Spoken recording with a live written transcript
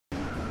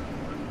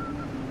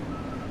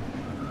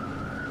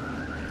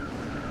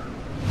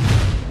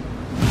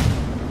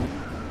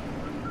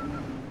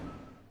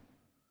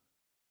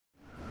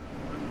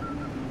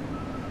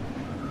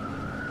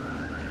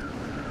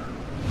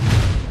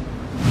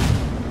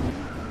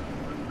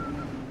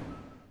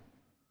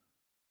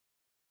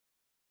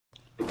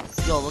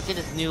Yo, look at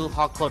this new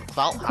hot-cold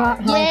clout Hot,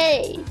 house. hot.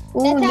 Yay! Ooh,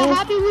 That's how new-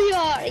 happy we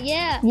are.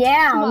 Yeah.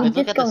 Yeah, Come on. we Let's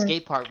look just at the going.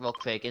 skate park real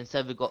quick.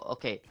 Instead we go.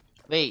 Okay,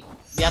 wait.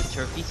 We have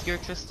turkeys here,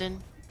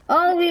 Tristan.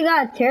 Oh, we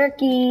got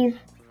turkeys.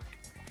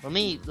 Let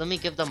me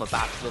give them a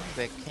bath real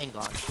quick. Hang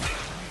on.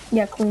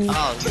 Yeah, queen.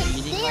 Oh, you're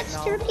eating right Dance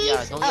now? turkeys?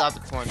 Yeah, don't eat out the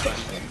corn,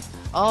 buddy.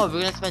 Oh,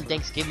 we're gonna spend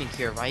Thanksgiving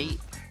here, right?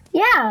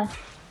 Yeah.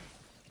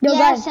 Yo, Yeah,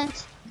 guys,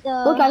 since the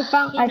look, I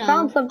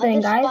found something,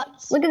 other guys.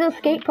 spots. Look at the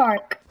skate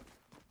park.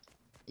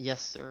 Yes,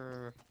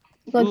 sir.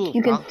 Look, Ooh,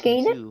 you can mountain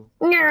skate it. too.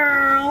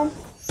 No.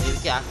 Maybe we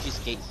can actually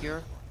skate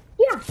here.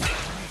 Yeah.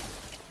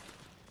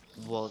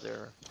 Whoa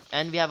there.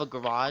 And we have a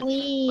garage.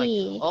 Wee.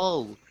 Like,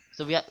 oh,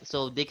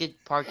 so they could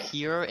park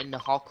here in the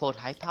hot-cold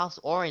hype house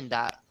or in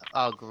that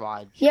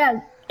garage.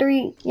 Yeah,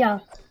 3. Yeah.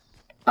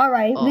 All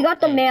right, we Oh,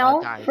 got the and,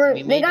 mail. guys, For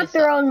we they made got this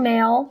their own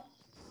mail.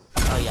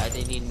 Oh yeah,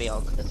 they need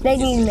mail. 'Cause we They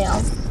did need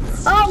this.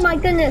 mail. Oh my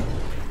goodness,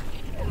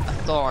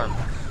 A storm.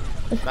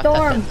 a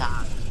storm.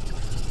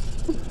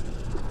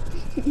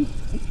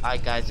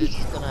 Alright guys, we're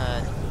just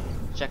gonna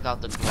check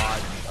out the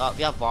garage.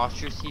 We have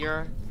washers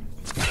here.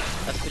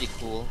 That's pretty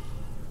cool.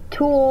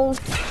 Tools.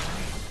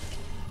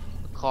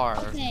 A car.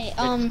 Okay,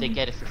 Which they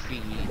get it for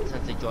free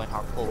since they join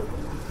Hot Cold.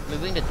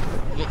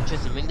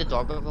 Tristan, ring the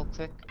doorbell real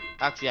quick.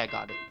 Actually, I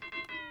got it.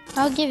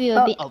 I'll give you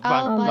a Oh,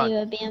 I'll run, buy run. you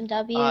a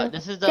BMW.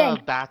 This is the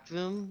Okay.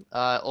 bathroom.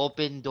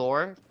 Open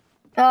door.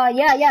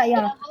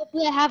 Yeah.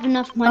 Hopefully I have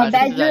enough money.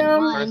 This is the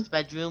bedroom. first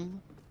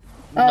bedroom.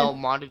 Uh, No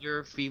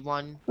monitor, free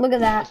one. Look at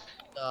that.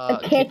 A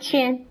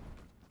kitchen.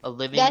 A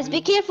living Guys, room.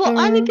 be careful!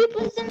 Army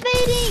people is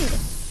invading.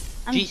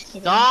 I'm Gee, just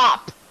kidding.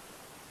 stop!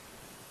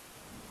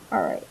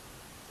 All right.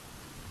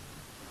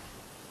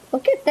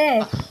 Look at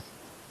this. This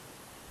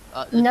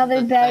Another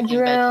is the second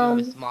bedroom.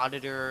 This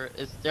monitor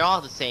they're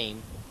all the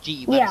same. Gee,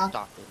 you better Yeah.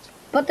 stop it.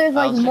 But there's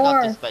like Let's check out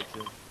more. this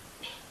bedroom.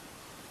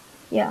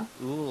 Yeah.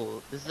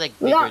 Ooh, this is like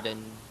We bigger got-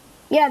 than.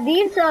 Yeah,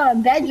 these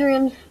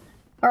bedrooms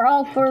are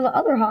all for the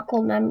other Hot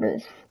Cold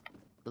members.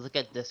 Look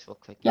at this real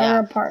quick. That are Yeah.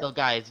 apart. So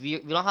guys, we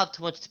don't have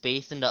too much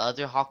space in the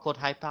other hot cold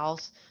hype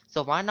house.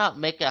 So why not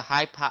make a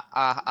hot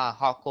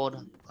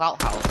cold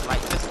clout house,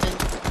 right, Tristan?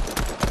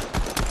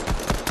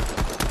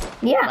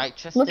 Yeah. Right,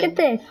 Tristan? Look at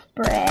this.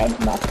 Bread,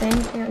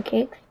 muffins,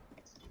 pancakes.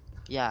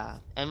 Yeah.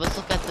 And let's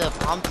look at the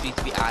palm trees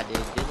we added.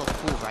 They look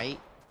cool, right?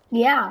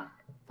 Yeah.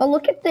 Oh,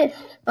 look at this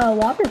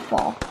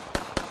waterfall.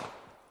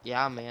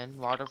 Yeah, man.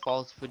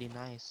 Waterfall's pretty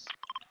nice.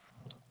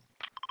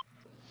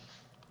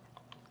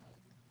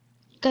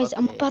 Guys,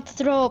 I'm Okay. about to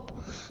throw up.